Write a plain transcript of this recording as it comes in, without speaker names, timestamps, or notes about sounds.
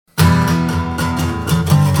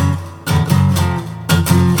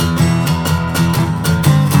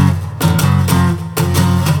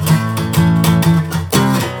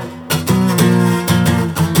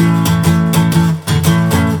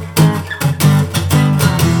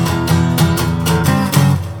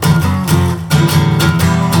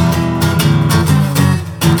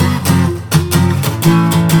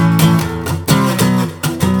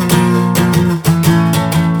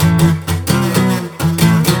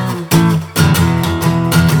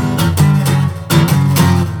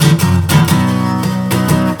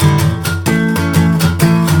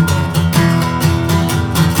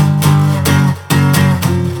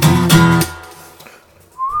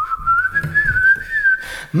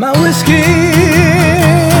My whiskey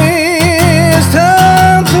is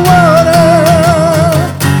turned to water.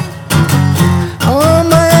 All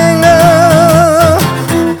my anger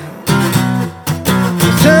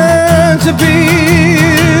turned to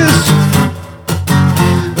peace.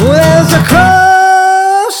 As I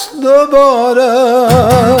cross the border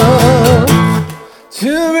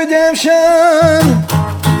to redemption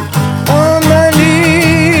on my knees.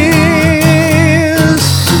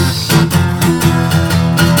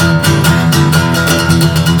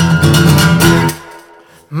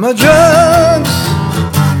 My drugs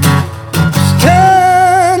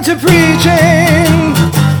stand to preaching.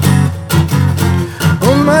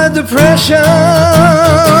 Oh, my depression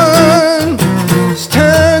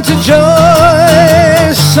stand to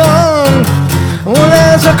joy song. Well,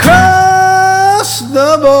 as I cross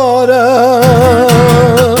the border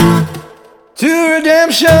to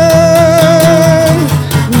redemption,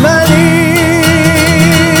 my knees.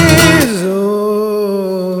 Oh.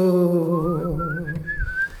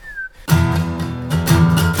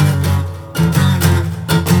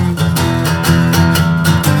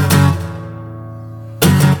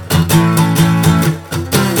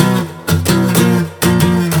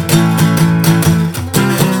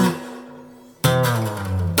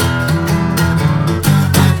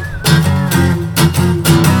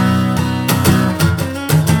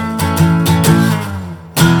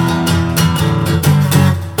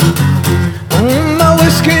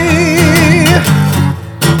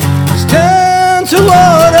 Stand to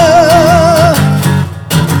water,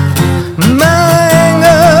 my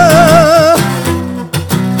anger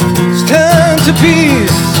stand to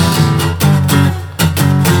peace.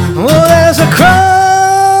 Oh, as I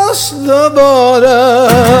cross the border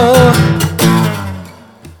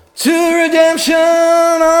to redemption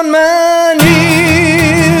on my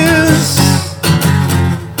knees.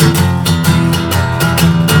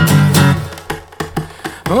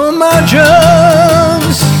 Oh, my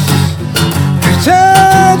drugs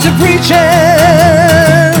turn to preaching.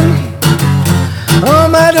 Oh,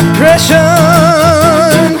 my depression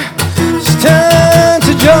turn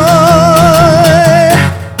to joy.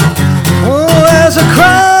 Oh, as I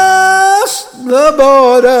cross the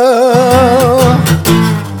border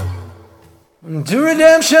to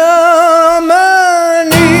redemption, my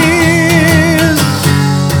knees.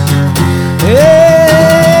 Yeah.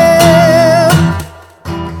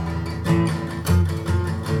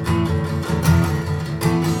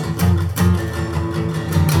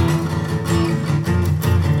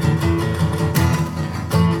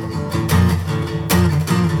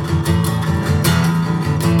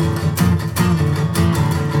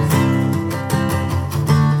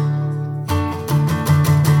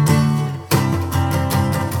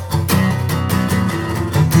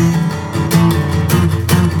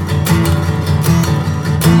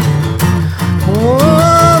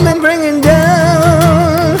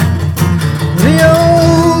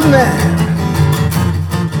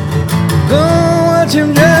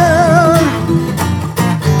 Him down,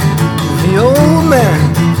 the old man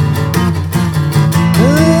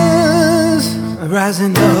is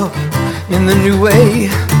rising up in the new way,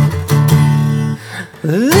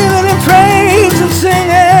 living in praise and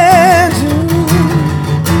singing too.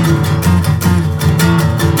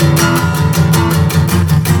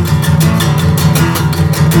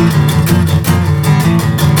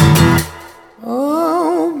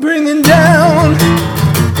 Oh, bringing down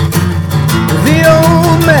the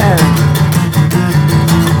old man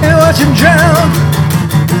and watch him drown.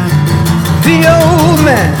 The old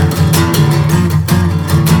man,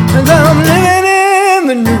 and I'm living in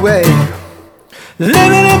the new way,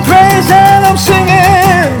 living in praise and I'm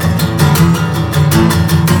singing.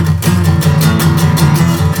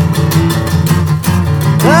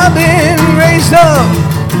 I've been raised up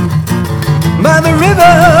by the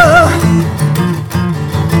river.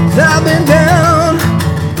 I've been down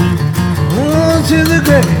to the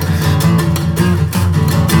grave.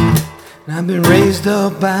 I've been raised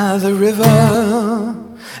up by the river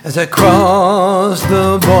as I cross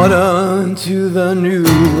the border to the new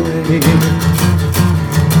way.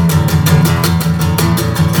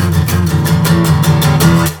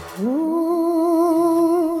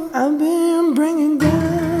 Ooh, I've been bringing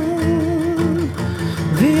down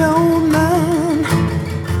the old man.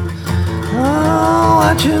 Oh,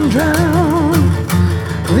 watch him drown.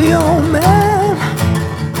 The old man.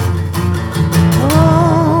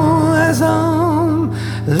 Oh, as I'm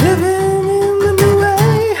living in the new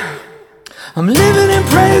way, I'm living in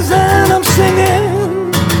praise and I'm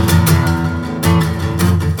singing.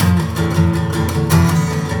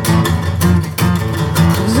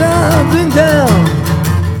 'Cause I've been down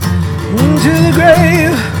to the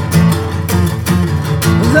grave.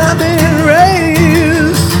 I've been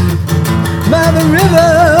raised by the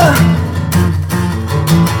river,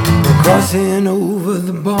 crossing over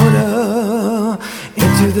the border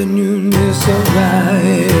into the newness of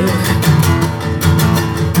life.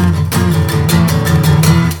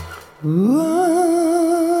 Whoa.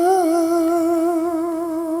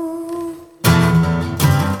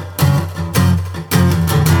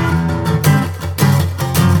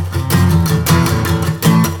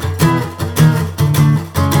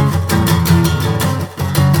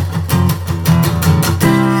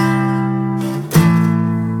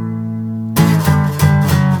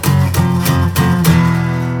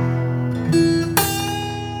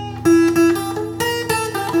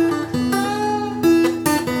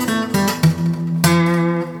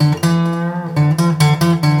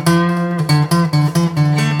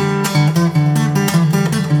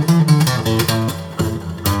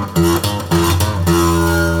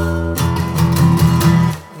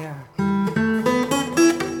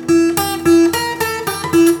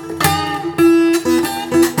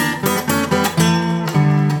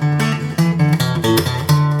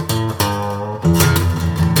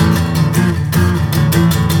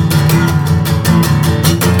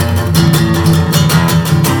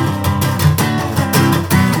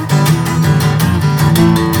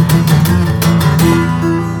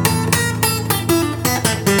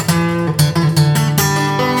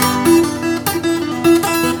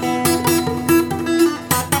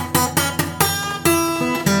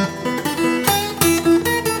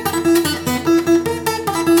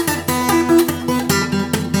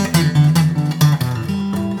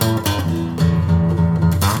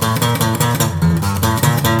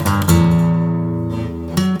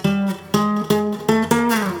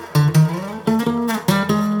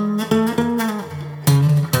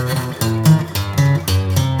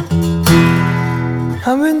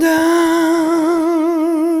 I went down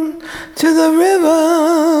to the river.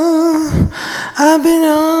 I've been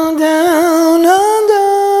on down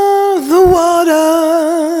under the water.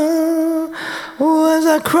 Oh, as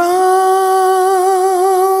I cross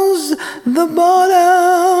the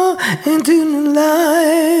border into new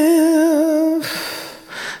life,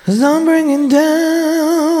 'cause I'm bringing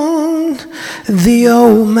down the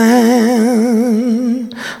old man.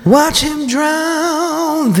 Watch him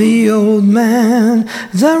drown, the old man,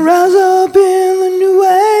 as I rise up in the new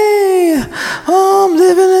way. Oh, I'm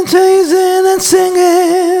living and tasting and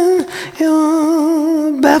singing,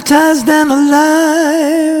 baptized and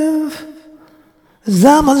alive. As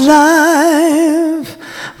I'm alive,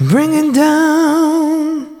 bringing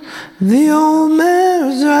down the old man,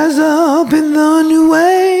 as I rise up in the new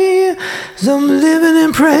way. As I'm living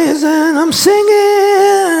in praise and I'm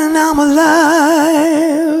singing, I'm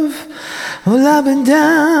alive. Well, I've been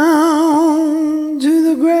down to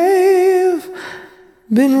the grave,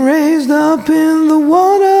 been raised up in the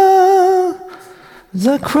water, as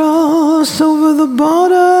I cross over the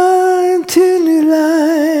border into new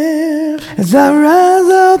life. As I rise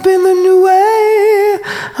up in the new way,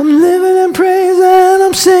 I'm living